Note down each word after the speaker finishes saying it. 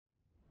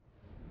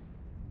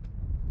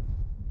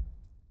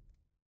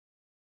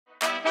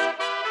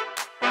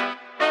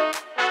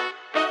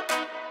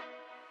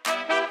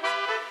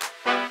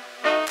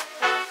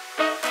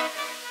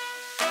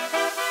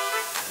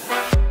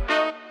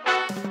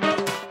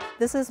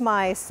This is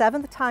my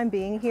 7th time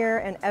being here,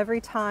 and every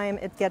time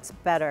it gets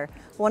better.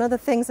 One of the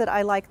things that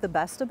I like the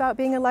best about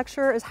being a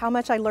lecturer is how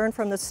much I learn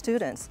from the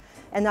students.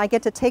 And I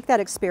get to take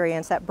that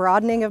experience, that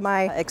broadening of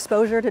my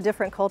exposure to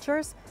different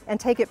cultures, and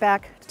take it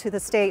back to the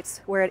States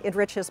where it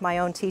enriches my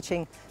own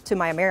teaching to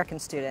my American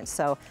students.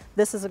 So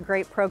this is a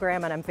great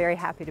program, and I'm very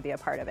happy to be a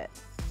part of it.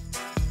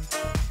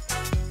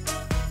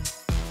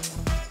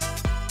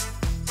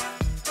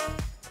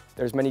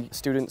 There's many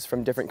students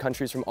from different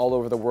countries from all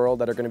over the world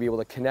that are going to be able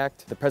to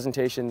connect. The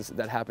presentations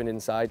that happened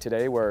inside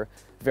today were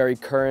very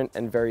current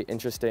and very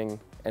interesting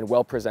and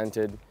well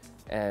presented,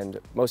 and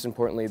most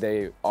importantly,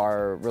 they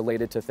are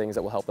related to things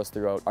that will help us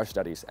throughout our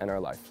studies and our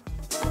life.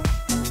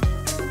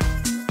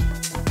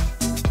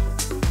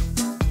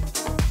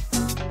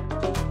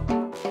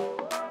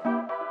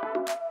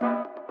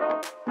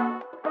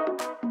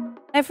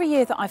 Every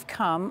year that I've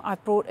come,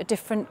 I've brought a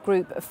different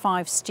group of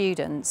 5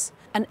 students,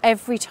 and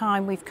every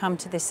time we've come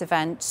to this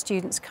event,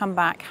 students come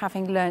back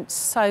having learnt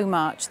so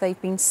much.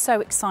 They've been so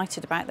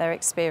excited about their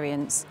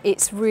experience.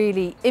 It's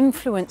really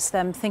influenced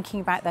them thinking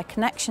about their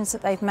connections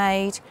that they've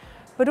made,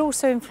 but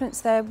also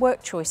influenced their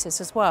work choices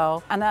as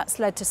well. And that's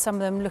led to some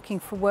of them looking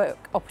for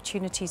work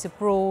opportunities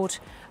abroad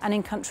and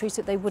in countries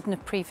that they wouldn't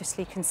have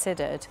previously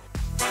considered.